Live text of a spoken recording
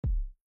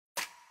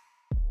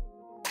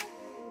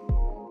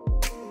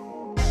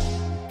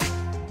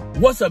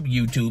What's up,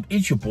 YouTube?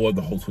 It's your boy,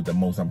 the host with the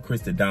most. I'm Chris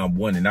the Dom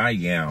One, and I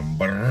am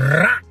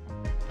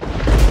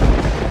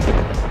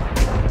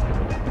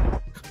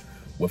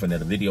with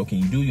another video. Can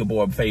you do your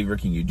boy a favor?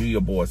 Can you do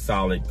your boy a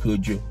solid?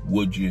 Could you?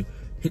 Would you?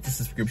 Hit the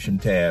subscription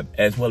tab,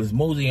 as well as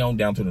mosey on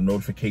down to the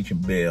notification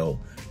bell.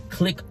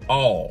 Click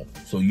all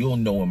so you'll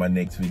know when my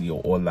next video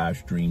or live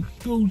stream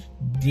goes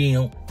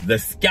down. The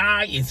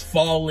sky is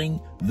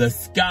falling. The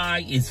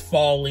sky is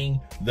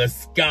falling. The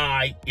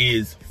sky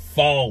is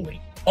falling.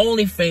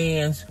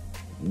 OnlyFans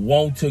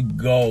wants to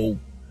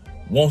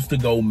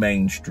go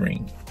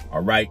mainstream.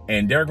 All right,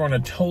 and they're gonna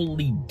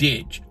totally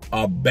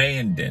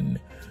abandon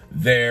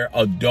their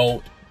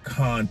adult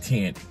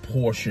content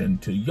portion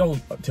to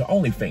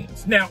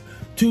OnlyFans. Now,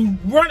 to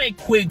run a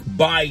quick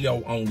bio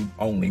on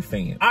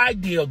OnlyFans,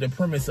 the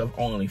premise of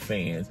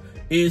OnlyFans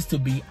is to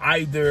be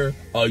either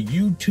a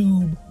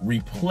YouTube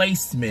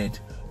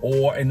replacement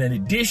or an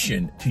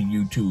addition to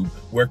YouTube,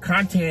 where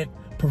content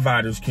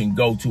providers can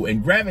go to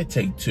and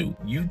gravitate to.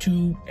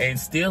 YouTube and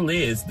still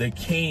is the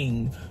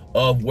king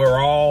of where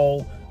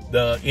all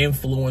the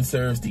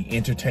influencers, the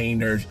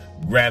entertainers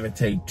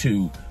gravitate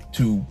to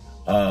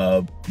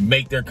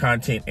make their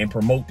content and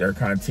promote their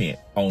content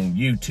on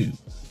YouTube.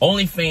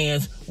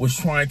 OnlyFans was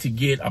trying to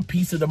get a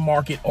piece of the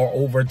market or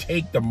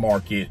overtake the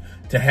market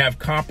to have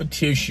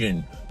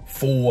competition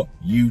for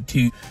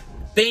YouTube.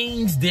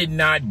 Things did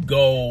not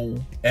go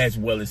as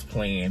well as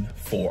planned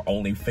for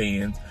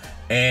OnlyFans.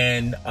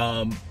 And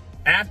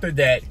after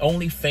that,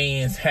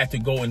 OnlyFans had to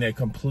go in a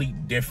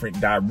complete different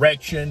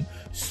direction.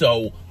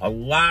 So a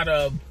lot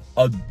of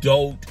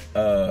adult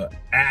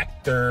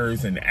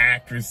actors and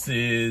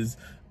actresses,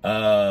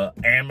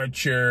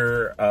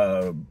 amateur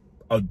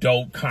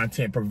adult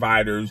content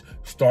providers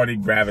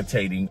started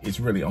gravitating. It's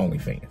really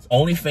OnlyFans.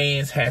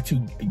 OnlyFans had to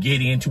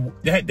get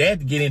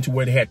into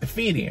where they had to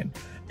fit in.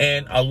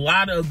 And a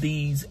lot of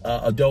these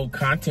adult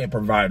content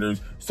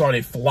providers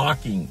started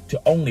flocking to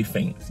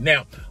OnlyFans.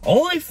 Now,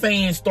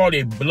 OnlyFans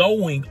started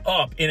blowing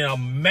up in a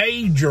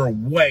major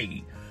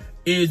way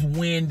is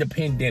when the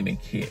pandemic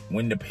hit.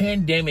 When the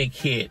pandemic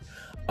hit,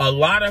 a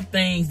lot of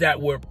things that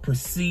were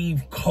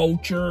perceived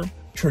culture,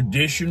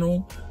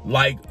 traditional,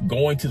 like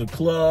going to the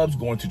clubs,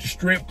 going to the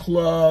strip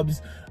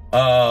clubs,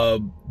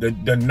 the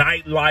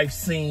nightlife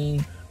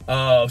scene,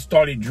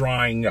 started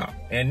drying up.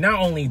 And not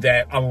only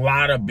that, a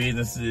lot of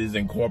businesses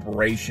and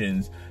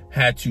corporations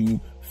had to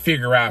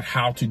figure out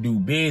how to do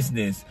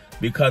business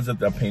because of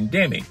the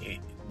pandemic.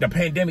 The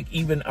pandemic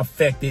even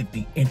affected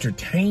the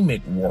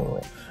entertainment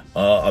world.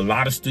 A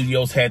lot of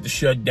studios had to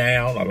shut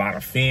down. A lot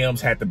of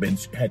films had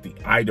to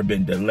either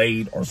been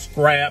delayed or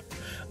scrapped.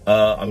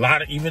 A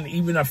lot of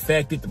even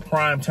affected the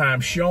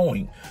primetime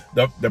showing,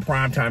 the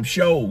primetime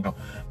show.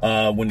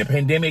 When the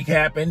pandemic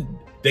happened,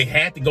 they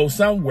had to go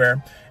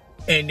somewhere,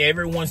 and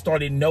everyone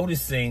started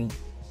noticing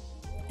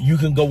you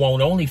can go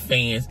on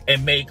OnlyFans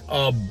and make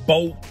a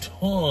boat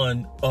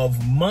ton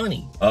of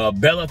money.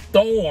 Bella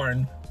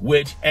Thorne,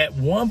 which at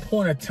one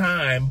point of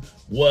time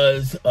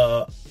was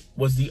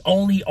the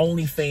only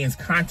OnlyFans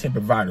content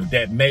provider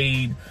that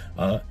made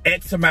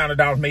X amount of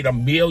dollars, made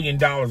 $1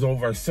 million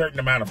over a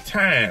certain amount of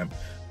time.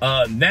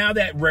 Now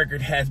that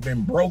record has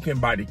been broken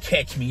by the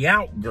Catch Me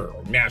Out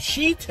girl. Now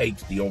she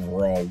takes the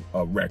overall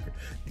record.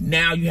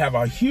 Now you have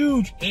a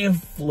huge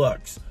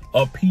influx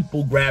of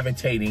people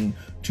gravitating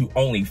to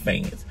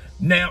OnlyFans.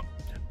 Now,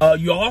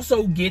 you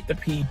also get the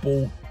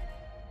people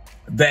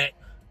that,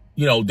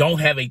 don't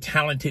have a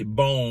talented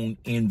bone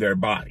in their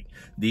body.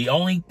 The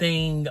only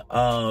thing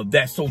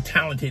that's so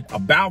talented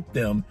about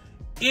them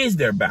is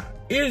their body,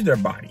 is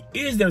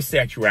their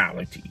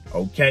sexuality,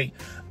 okay?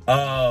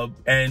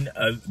 And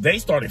they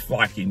started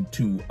flocking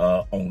to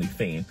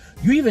OnlyFans.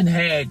 You even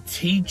had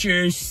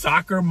teachers,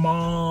 soccer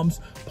moms,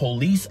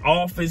 police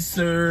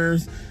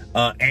officers,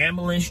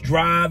 ambulance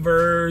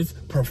drivers,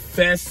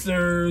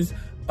 professors,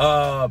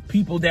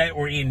 people that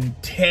were in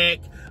tech,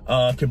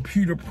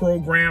 computer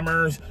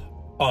programmers,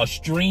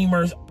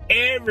 streamers.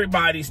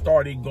 Everybody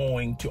started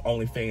going to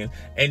OnlyFans,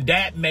 and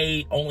that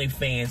made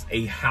OnlyFans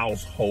a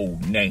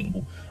household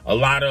name. A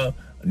lot of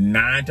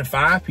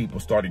 9-to-5 people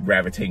started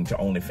gravitating to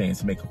OnlyFans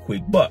to make a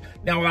quick buck.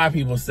 Now, a lot of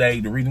people say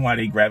the reason why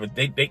they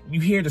gravitate,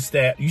 you hear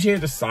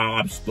the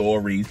sob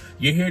stories,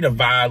 you hear the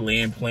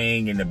violin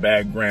playing in the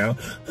background.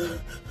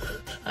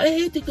 I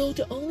had to go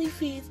to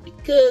OnlyFans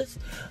because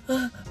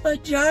my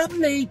job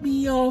laid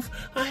me off.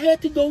 I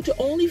had to go to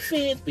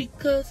OnlyFans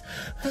because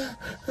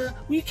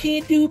we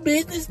can't do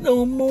business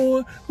no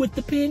more with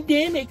the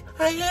pandemic.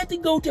 I had to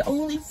go to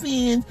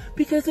OnlyFans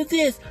because of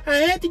this. I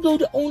had to go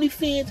to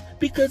OnlyFans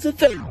because of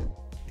that.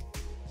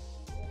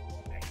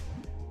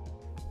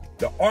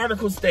 The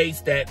article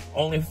states that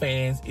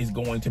OnlyFans is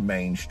going to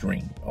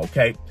mainstream,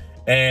 okay?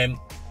 And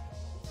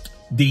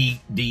the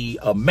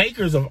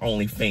makers of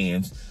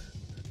OnlyFans,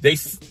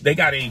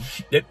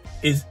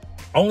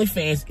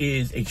 OnlyFans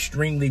is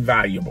extremely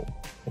valuable,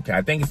 okay?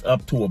 I think it's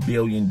up to $1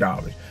 billion.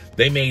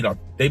 They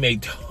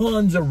made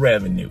tons of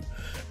revenue,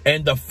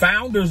 and the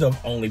founders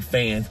of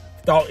OnlyFans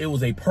thought it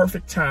was a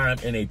perfect time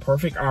and a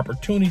perfect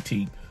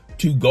opportunity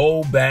to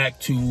go back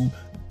to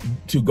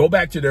to go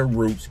back to their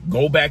roots,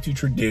 go back to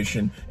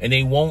tradition, and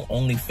they want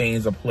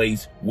OnlyFans a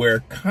place where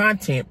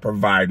content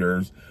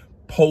providers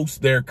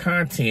post their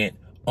content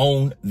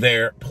on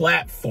their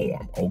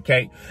platform,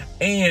 okay?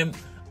 And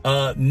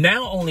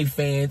now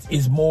OnlyFans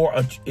is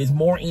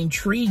more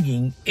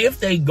intriguing if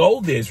they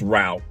go this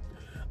route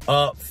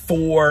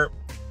for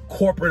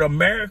corporate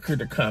America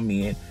to come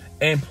in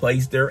and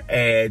place their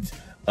ads,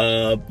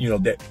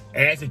 that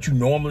ads that you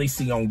normally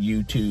see on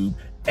YouTube,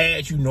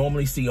 ads you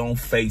normally see on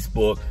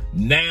Facebook.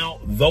 Now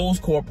those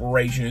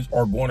corporations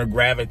are going to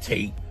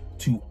gravitate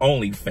to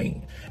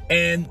OnlyFans.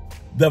 And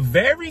the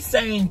very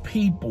same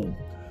people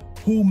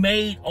who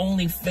made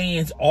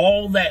OnlyFans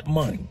all that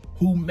money,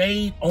 who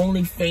made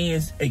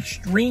OnlyFans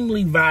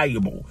extremely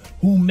valuable,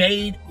 who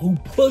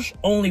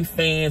pushed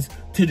OnlyFans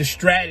to the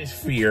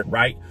stratosphere,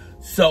 right?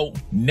 So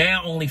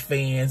now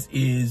OnlyFans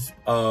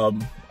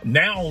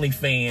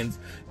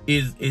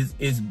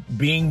is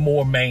being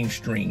more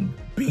mainstream,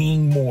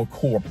 being more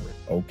corporate,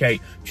 okay?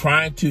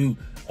 Trying to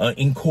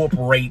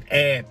incorporate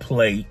ad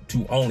play to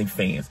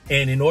OnlyFans.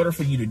 And in order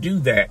for you to do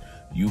that,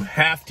 you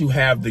have to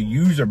have the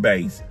user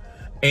base,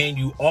 and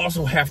you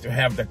also have to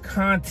have the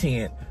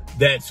content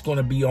that's going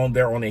to be on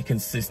there on a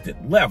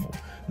consistent level.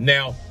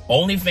 Now,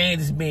 OnlyFans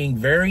is being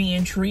very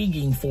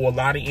intriguing for a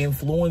lot of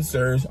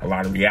influencers, a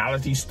lot of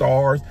reality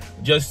stars,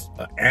 just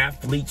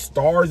athlete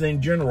stars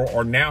in general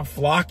are now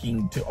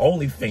flocking to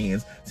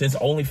OnlyFans since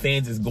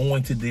OnlyFans is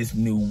going to this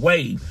new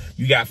wave.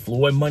 You got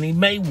Floyd Money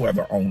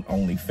Mayweather on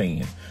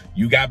OnlyFans.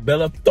 You got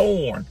Bella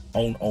Thorne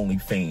on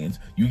OnlyFans.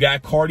 You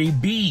got Cardi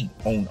B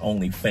on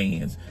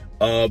OnlyFans.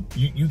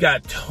 You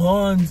got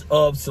tons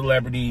of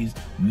celebrities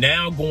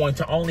now going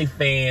to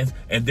OnlyFans,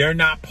 and they're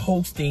not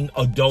posting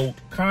adult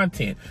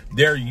content.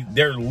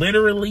 They're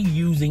literally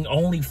using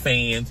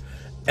OnlyFans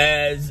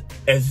as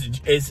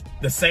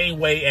the same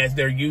way as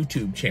their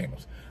YouTube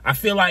channels. I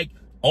feel like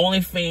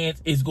OnlyFans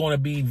is going to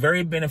be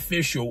very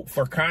beneficial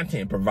for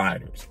content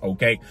providers,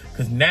 okay?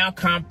 Because now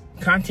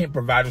content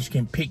providers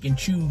can pick and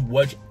choose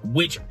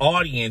which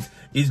audience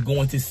is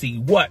going to see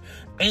what,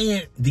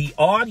 and the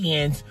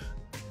audience,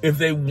 if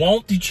they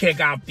want to check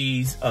out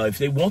these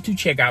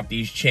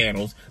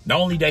channels, not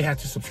only they have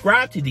to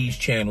subscribe to these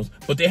channels,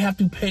 but they have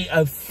to pay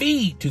a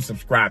fee to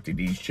subscribe to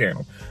these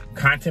channels.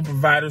 Content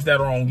providers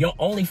that are on your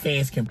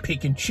OnlyFans can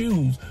pick and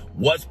choose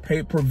what's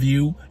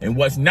pay-per-view and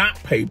what's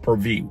not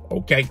pay-per-view,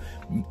 okay?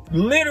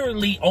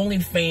 Literally,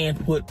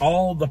 OnlyFans put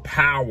all the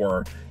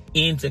power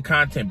into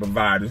content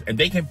providers, and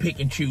they can pick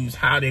and choose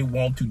how they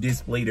want to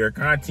display their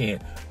content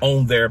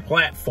on their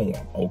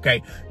platform,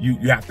 okay?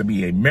 You have to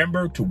be a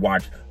member to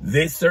watch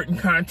this certain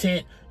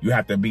content. You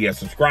have to be a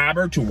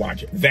subscriber to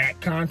watch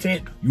that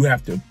content. You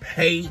have to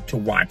pay to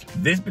watch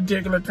this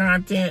particular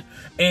content.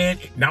 And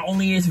not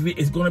only is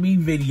it's going to be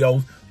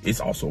videos, it's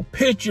also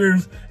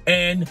pictures.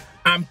 And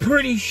I'm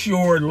pretty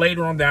sure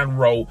later on down the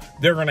road,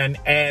 they're going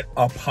to add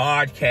a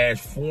podcast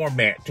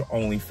format to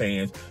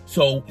OnlyFans,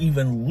 so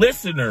even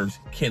listeners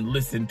can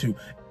listen to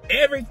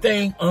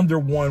everything under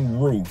one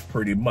roof,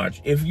 pretty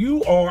much. If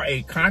you are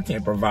a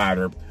content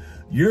provider,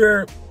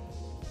 you're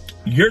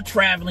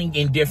traveling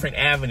in different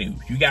avenues.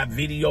 You got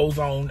videos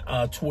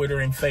on Twitter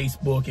and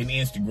Facebook and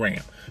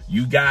Instagram.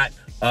 You got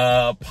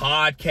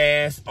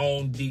podcasts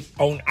on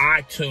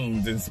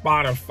iTunes and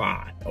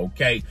Spotify,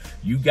 okay?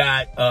 You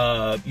got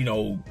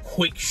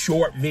quick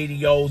short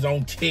videos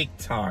on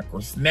TikTok or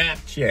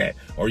Snapchat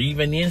or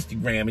even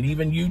Instagram, and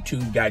even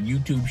YouTube got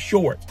YouTube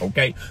Shorts,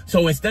 okay?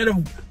 So instead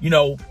of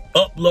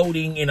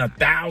uploading in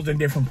 1,000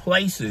 different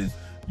places,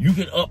 you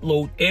can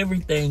upload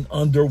everything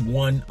under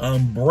one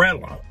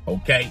umbrella,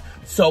 okay?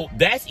 So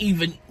that's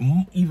even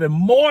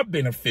more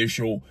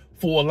beneficial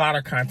for a lot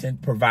of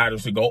content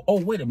providers to go,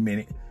 oh, wait a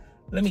minute,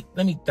 let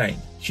me think.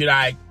 Should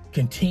I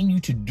continue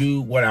to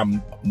do what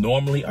I'm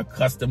normally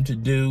accustomed to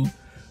do,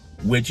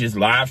 which is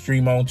live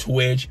stream on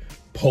Twitch,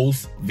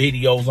 post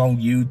videos on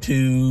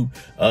YouTube,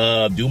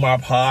 do my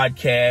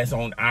podcast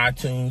on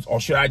iTunes, or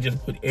should I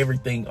just put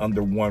everything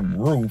under one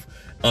roof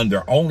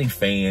under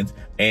OnlyFans?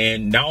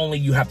 And not only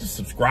you have to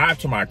subscribe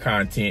to my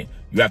content,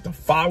 you have to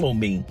follow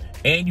me,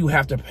 and you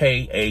have to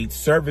pay a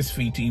service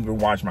fee to even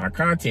watch my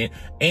content.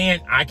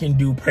 And I can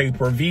do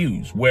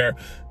pay-per-views where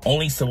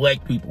only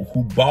select people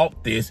who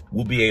bought this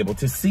will be able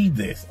to see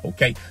this,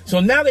 okay? So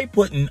now they're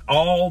putting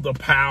all the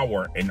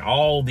power and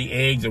all the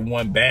eggs in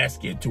one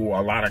basket to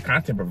a lot of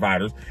content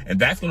providers, and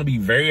that's going to be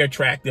very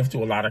attractive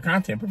to a lot of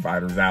content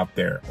providers out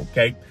there,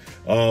 okay?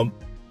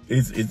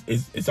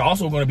 It's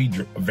also going to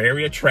be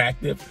very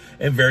attractive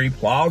and very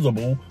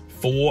plausible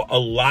for a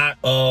lot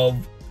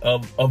of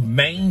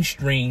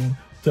mainstream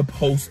to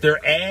post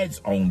their ads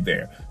on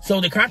there.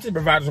 So the content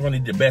providers are going to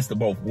get the best of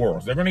both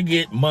worlds. They're going to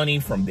get money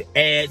from the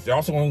ads. They're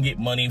also going to get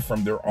money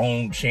from their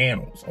own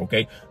channels,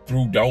 okay?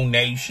 Through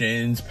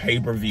donations,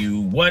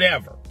 pay-per-view,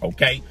 whatever,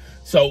 okay?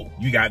 So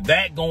you got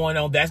that going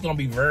on. That's going to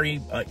be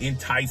very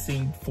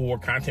enticing for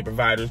content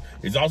providers.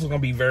 It's also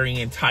going to be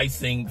very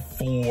enticing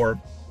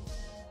for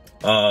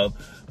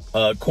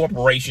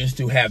corporations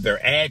to have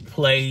their ad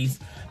plays.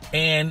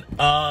 And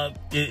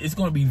it's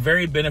going to be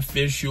very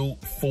beneficial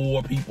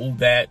for people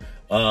that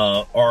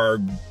are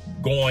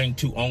going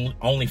to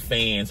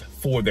OnlyFans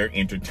for their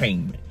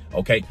entertainment.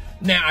 Okay,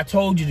 now I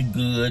told you the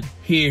good,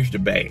 here's the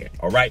bad.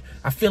 All right,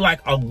 I feel like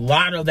a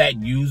lot of that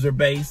user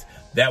base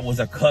that was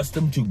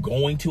accustomed to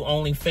going to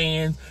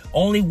OnlyFans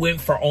only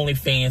went for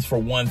OnlyFans for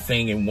one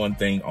thing and one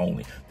thing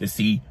only: to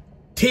see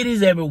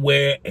titties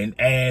everywhere and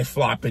ass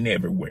flopping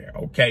everywhere.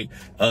 Okay,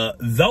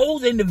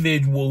 those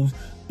individuals,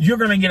 you're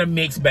going to get a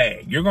mixed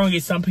bag. You're going to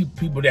get some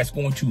people that's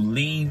going to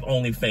leave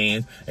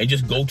OnlyFans and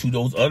just go to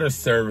those other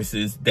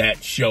services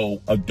that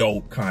show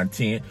adult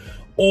content.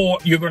 Or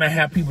you're going to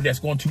have people that's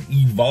going to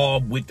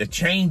evolve with the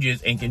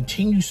changes and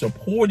continue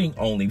supporting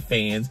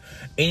OnlyFans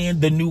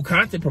and the new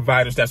content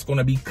providers that's going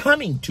to be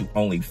coming to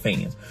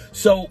OnlyFans.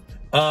 So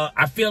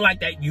I feel like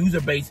that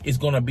user base is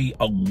going to be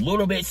a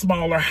little bit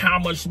smaller. How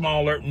much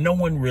smaller? No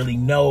one really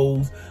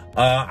knows.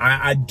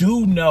 I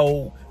do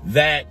know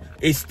that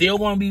it's still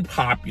going to be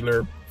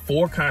popular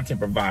for content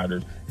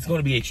providers. It's going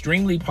to be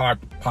extremely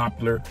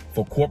popular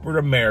for corporate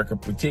America,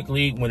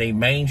 particularly when they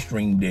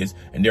mainstream this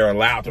and they're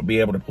allowed to be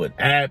able to put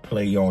ad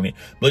play on it.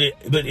 But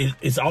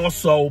it's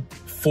also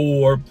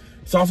going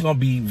to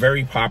be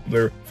very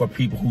popular for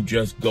people who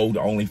just go to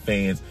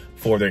OnlyFans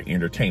for their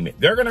entertainment.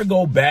 They're going to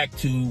go back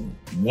to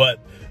what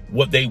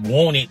they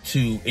wanted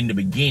to in the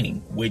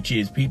beginning, which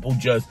is people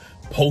just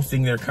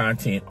posting their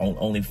content on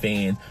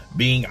OnlyFans,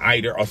 being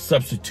either a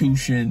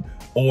substitution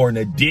or an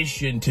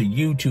addition to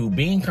YouTube,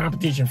 being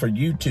competition for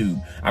YouTube.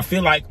 I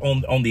feel like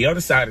on the other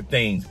side of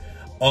things,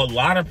 a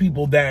lot of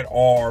people that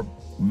are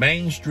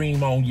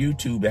mainstream on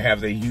YouTube that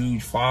have a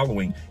huge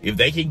following, if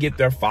they can get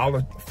their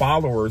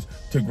followers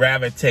to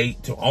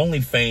gravitate to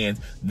OnlyFans,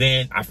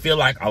 then I feel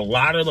like a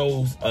lot of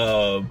those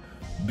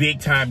big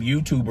time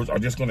YouTubers are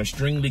just going to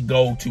strictly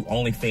go to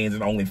OnlyFans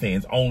and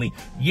OnlyFans only.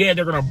 Yeah,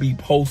 they're going to be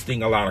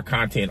posting a lot of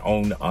content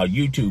on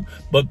YouTube,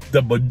 but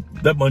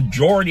the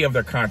majority of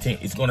their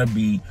content is going to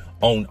be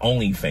on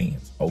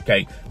OnlyFans.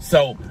 Okay,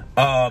 so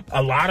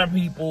a lot of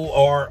people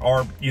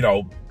are you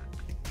know,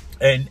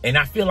 and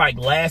I feel like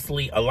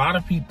lastly, a lot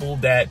of people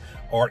that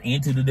are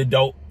into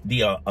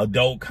the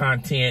adult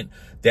content,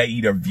 that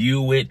either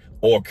view it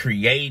or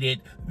create it,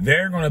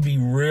 they're going to be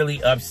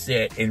really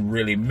upset and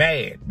really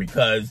mad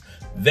because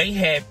they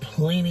had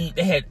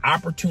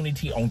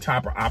opportunity on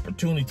top of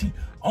opportunity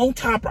on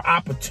top of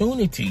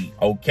opportunity,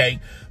 okay,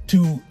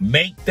 to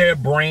make their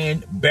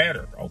brand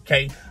better,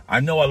 okay? I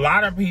know a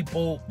lot of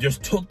people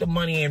just took the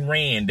money and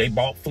ran. They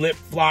bought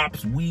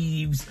flip-flops,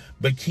 weaves,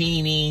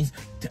 bikinis,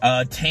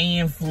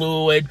 tan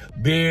fluid,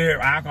 beer,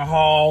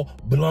 alcohol,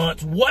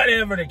 blunts,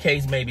 whatever the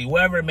case may be,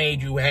 whatever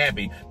made you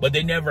happy, but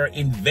they never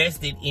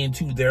invested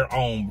into their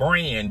own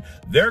brand.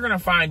 They're going to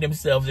find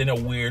themselves in a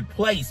weird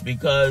place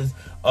because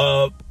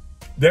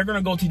they're going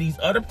to go to these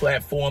other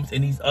platforms,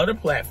 and these other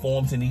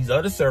platforms and these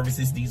other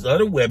services, these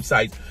other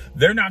websites,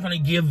 they're not going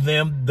to give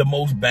them the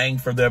most bang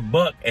for their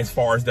buck as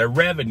far as their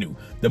revenue.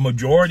 The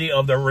majority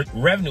of their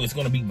revenue is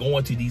going to be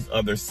going to these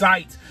other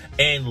sites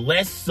and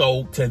less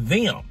so to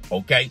them,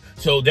 okay?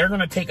 So they're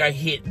going to take a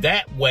hit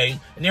that way,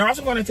 and they're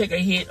also going to take a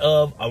hit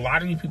of a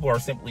lot of these people are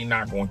simply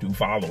not going to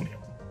follow them,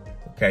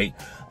 okay?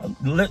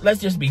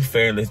 Let's just be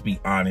fair. Let's be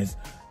honest.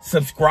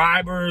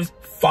 Subscribers,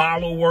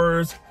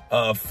 followers,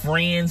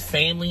 friends,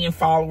 family, and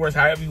followers,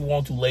 however you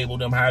want to label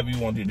them, however you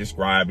want to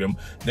describe them,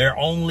 they're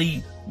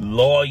only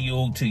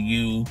loyal to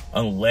you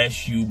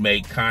unless you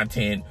make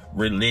content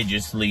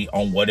religiously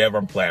on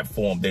whatever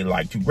platform they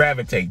like to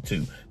gravitate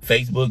to.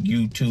 Facebook,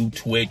 YouTube,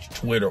 Twitch,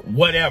 Twitter,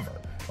 whatever.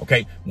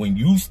 Okay, when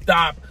you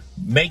stop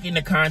making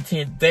the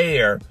content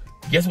there,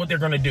 guess what they're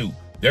going to do?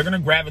 They're going to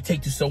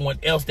gravitate to someone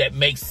else that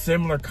makes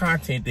similar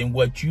content than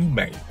what you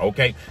make,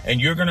 okay?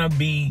 And you're going to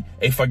be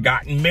a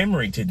forgotten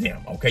memory to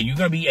them, okay? You're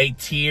going to be a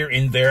tear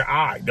in their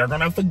eye. They're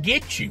going to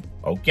forget you,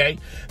 okay?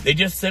 They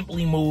just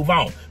simply move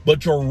on.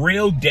 But your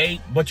real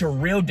day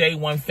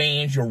one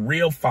fans, your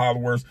real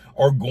followers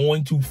are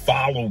going to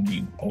follow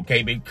you,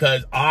 okay?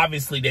 Because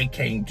obviously they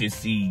came to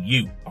see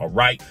you, all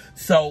right?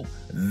 So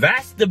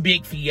that's the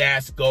big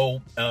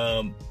fiasco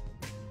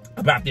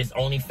about this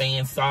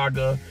OnlyFans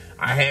saga.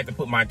 I had to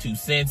put my 2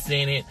 cents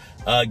in it.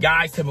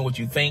 Guys, tell me what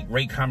you think.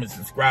 Rate, comment,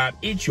 subscribe.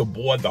 It's your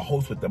boy, the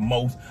host with the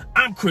most.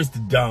 I'm Chris the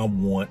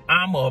Dumb One.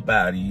 I'm up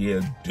out of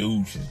here.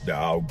 Deuces,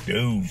 dog.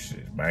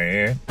 Deuces,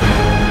 man.